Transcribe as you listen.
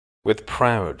With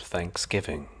proud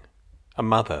thanksgiving, a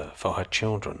mother for her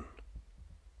children,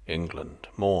 England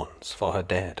mourns for her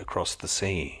dead across the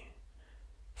sea.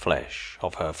 Flesh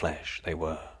of her flesh they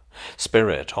were,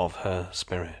 spirit of her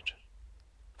spirit,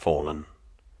 fallen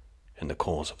in the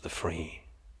cause of the free.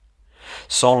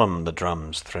 Solemn the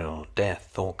drums thrill,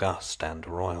 death august and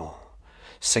royal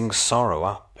sings sorrow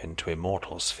up into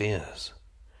immortal spheres.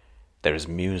 There is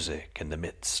music in the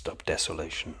midst of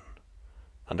desolation,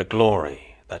 and a glory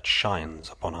that shines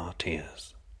upon our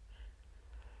tears.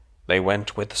 They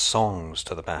went with songs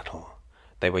to the battle.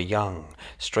 They were young,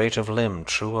 straight of limb,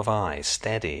 true of eye,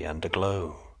 steady and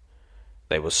aglow.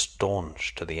 They were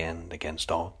staunch to the end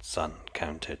against odds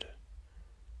uncounted.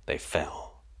 They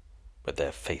fell with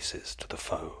their faces to the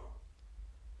foe.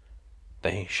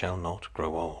 They shall not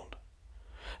grow old,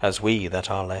 as we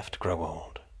that are left grow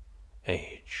old.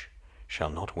 Age shall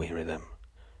not weary them,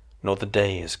 nor the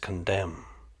days condemn.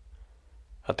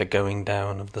 At the going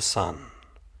down of the sun,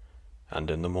 and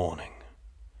in the morning,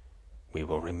 we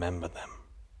will remember them.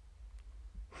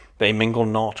 They mingle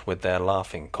not with their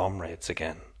laughing comrades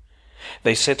again.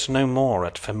 They sit no more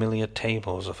at familiar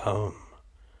tables of home.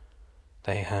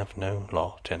 They have no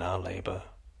lot in our labour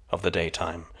of the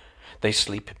daytime. They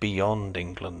sleep beyond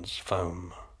England's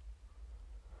foam.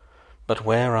 But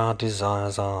where our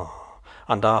desires are,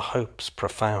 and our hopes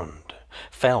profound,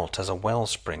 felt as a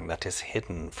wellspring that is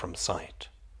hidden from sight,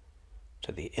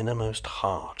 to the innermost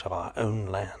heart of our own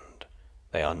land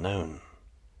they are known,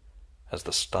 as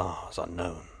the stars are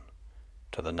known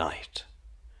to the night,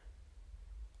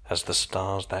 as the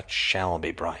stars that shall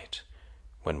be bright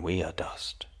when we are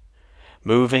dust,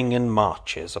 moving in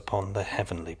marches upon the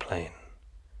heavenly plain,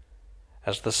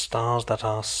 as the stars that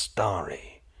are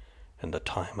starry in the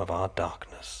time of our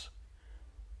darkness,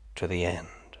 to the end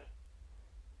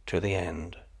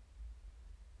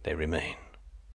they remain.